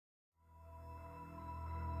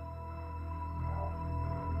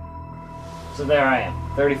So there I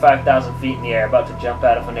am, 35,000 feet in the air, about to jump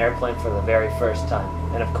out of an airplane for the very first time.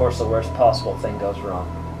 And of course the worst possible thing goes wrong.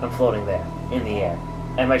 I'm floating there, in the air,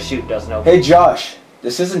 and my chute doesn't open. Hey Josh,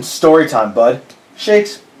 this isn't story time, bud.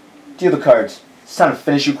 Shakes, deal the cards. It's time to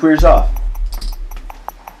finish you queers off.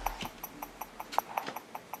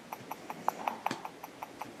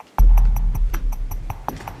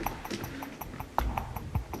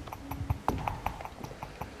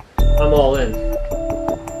 I'm all in.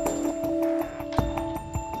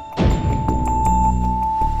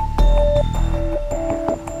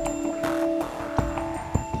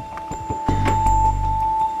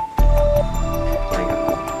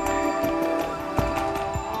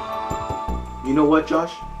 You know what,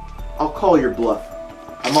 Josh? I'll call your bluff.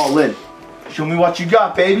 I'm all in. Show me what you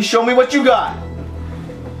got, baby. Show me what you got.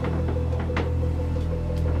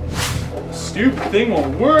 Stupid thing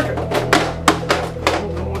won't work. I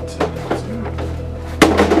don't know what to do.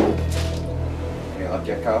 Any luck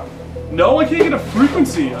yet, Kyle? No, I can't get a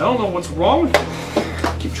frequency. I don't know what's wrong with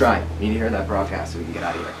it. Keep trying. We need to hear that broadcast so we can get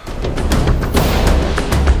out of here.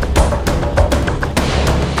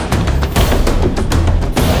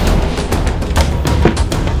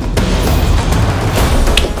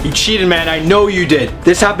 You cheated, man. I know you did.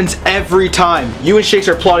 This happens every time. You and Shakes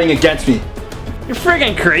are plotting against me. You're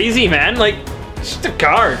freaking crazy, man. Like, it's just a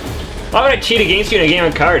card. Why would I cheat against you in a game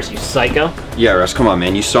of cards, you psycho? Yeah, Russ, come on,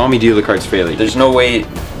 man. You saw me deal the cards fairly. There's no way...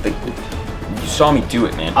 Like, you saw me do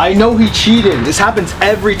it, man. I know he cheated. This happens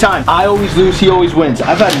every time. I always lose, he always wins.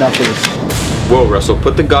 I've had enough of this. Whoa, Russell,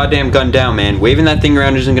 put the goddamn gun down, man. Waving that thing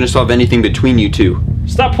around isn't gonna solve anything between you two.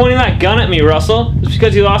 Stop pointing that gun at me, Russell. Just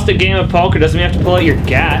because you lost a game of poker doesn't mean you have to pull out your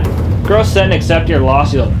gat. Grow set and accept your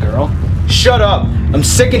loss, you little girl. Shut up. I'm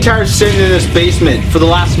sick and tired of sitting in this basement for the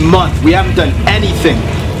last month. We haven't done anything.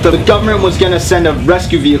 If the government was gonna send a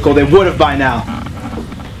rescue vehicle, they would have by now.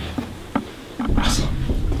 Russell,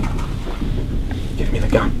 give me the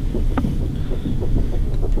gun.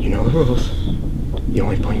 You know the rules. You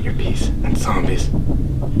only point your piece at zombies.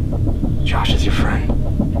 Josh is your friend.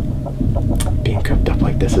 Being cooped up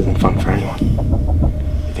like this isn't fun for anyone.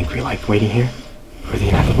 You think we like waiting here for the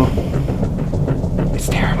inevitable? It's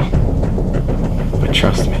terrible. But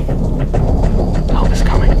trust me, help is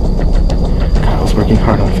coming. Kyle's working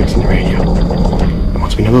hard on fixing the radio. And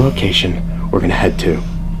once we know the location, we're gonna head to.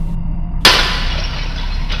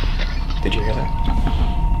 Did you hear that?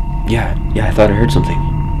 Yeah, I thought I heard something.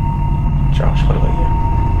 Josh, what about you?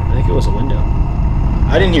 I think it was a window.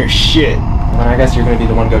 I didn't hear shit. Well, then I guess you're gonna be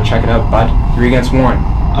the one to go check it out, bud. 3 against 1.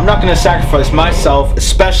 I'm not gonna sacrifice myself,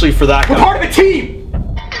 especially for that guy. We're part of a team!